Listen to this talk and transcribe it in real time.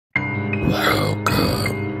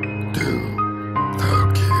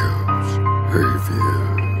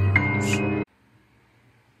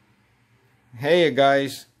Hey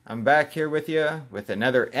guys, I'm back here with you with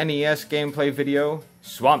another NES gameplay video,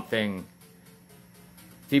 Swamp Thing.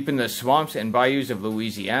 Deep in the swamps and bayous of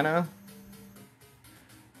Louisiana,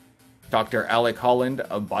 Dr. Alec Holland,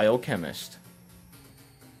 a biochemist.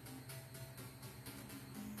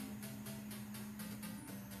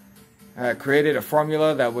 Created a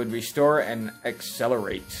formula that would restore and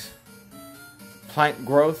accelerate plant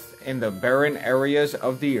growth in the barren areas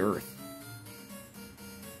of the earth.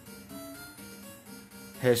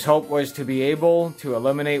 His hope was to be able to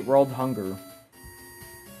eliminate world hunger.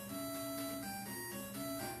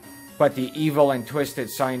 But the evil and twisted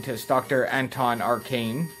scientist Dr. Anton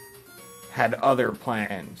Arcane had other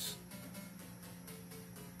plans.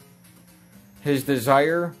 His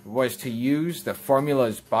desire was to use the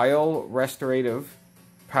formula's bio-restorative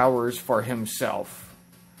powers for himself,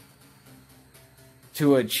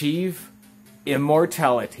 to achieve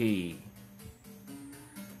immortality.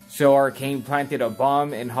 So Arcane planted a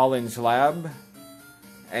bomb in Holland's lab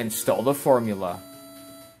and stole the formula.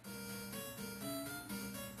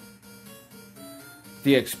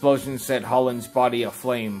 The explosion set Holland's body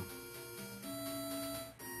aflame.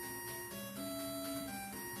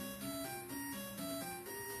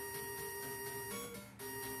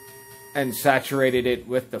 And saturated it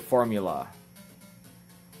with the formula.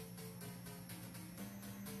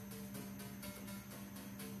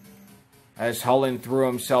 As Holland threw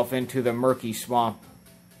himself into the murky swamp,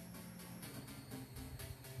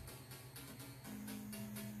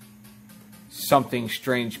 something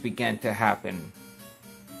strange began to happen.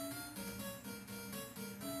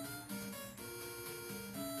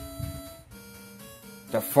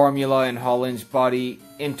 The formula in Holland's body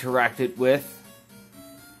interacted with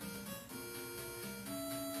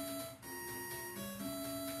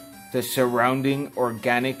the surrounding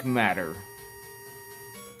organic matter.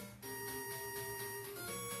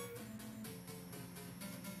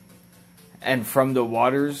 And from the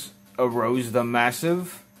waters arose the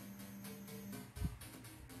massive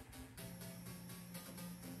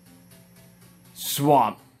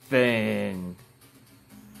Swamp Thing.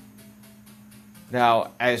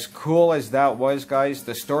 Now, as cool as that was, guys,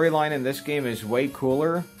 the storyline in this game is way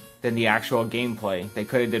cooler than the actual gameplay. They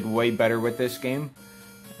could have did way better with this game.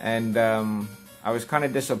 And I was kind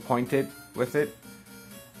of disappointed with it.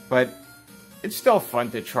 But it's still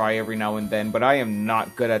fun to try every now and then. But I am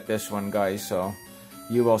not good at this one, guys. So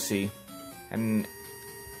you will see. And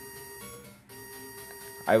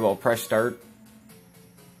I will press start.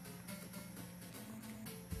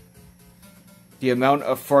 The amount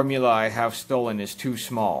of formula I have stolen is too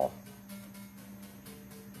small.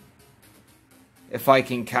 If I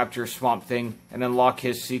can capture Swamp Thing and unlock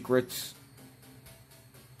his secrets,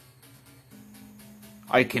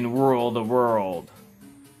 I can rule the world.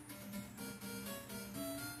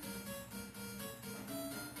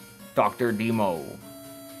 Dr. Demo.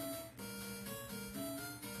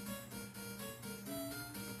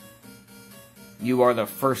 You are the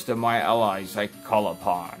first of my allies I call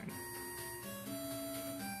upon.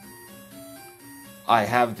 I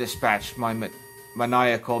have dispatched my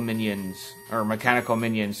mechanical minions,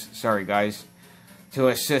 sorry guys, to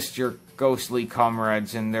assist your ghostly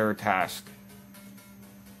comrades in their task.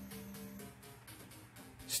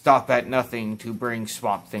 Stop at nothing to bring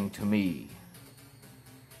Swamp Thing to me.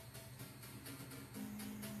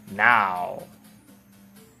 Now.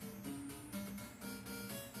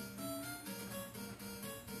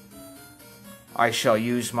 I shall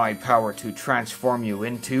use my power to transform you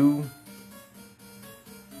into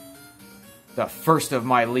the first of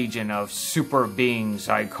my legion of super beings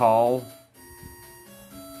I call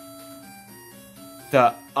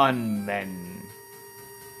the Unmen.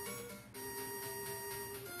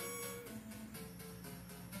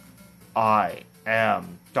 I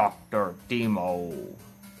am Dr. Demo.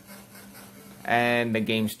 And the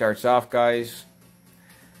game starts off, guys.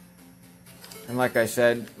 And like I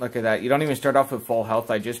said, look at that. You don't even start off with full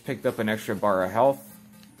health. I just picked up an extra bar of health.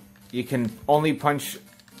 You can only punch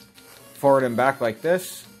forward and back like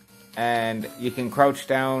this. And you can crouch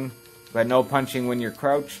down, but no punching when you're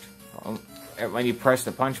crouched. When you press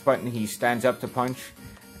the punch button, he stands up to punch.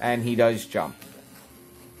 And he does jump.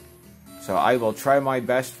 So I will try my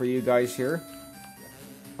best for you guys here.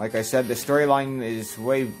 Like I said, the storyline is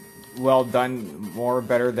way well done,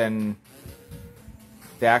 better than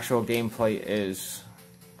the actual gameplay is.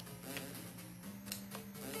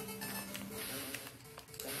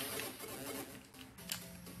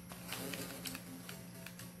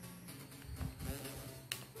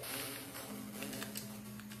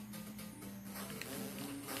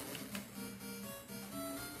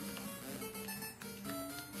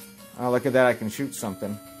 Oh, look at that, I can shoot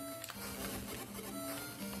something.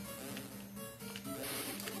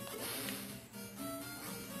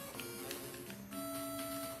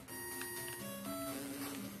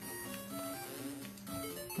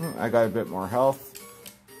 I got a bit more health.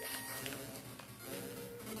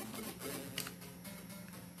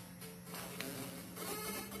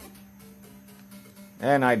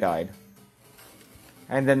 And I died.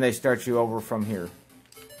 And then they start you over from here.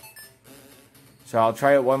 So I'll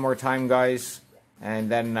try it one more time, guys. And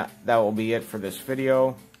then that will be it for this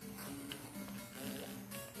video.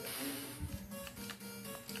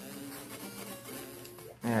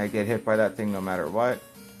 And I get hit by that thing no matter what.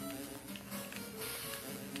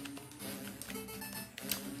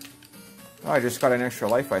 Oh, I just got an extra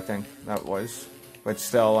life, I think. That was. But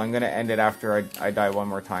still, I'm going to end it after I die one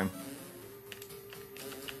more time.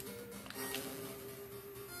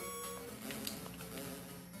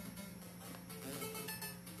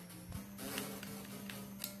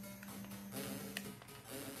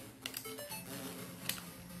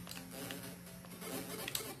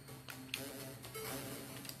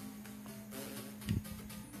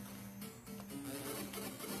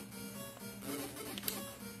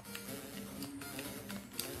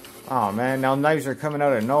 Oh man, now knives are coming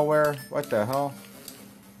out of nowhere. What the hell?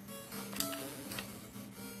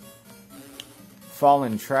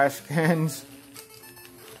 Fallen trash cans.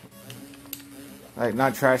 Like,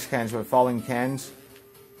 not trash cans, but falling cans.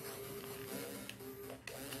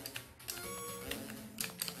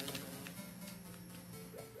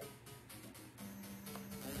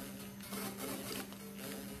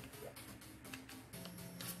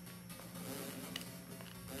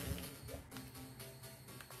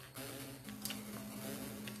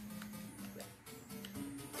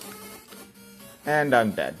 And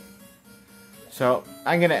I'm dead. So,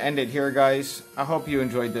 I'm going to end it here, guys. I hope you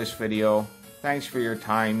enjoyed this video. Thanks for your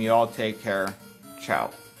time. You all take care.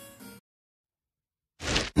 Ciao.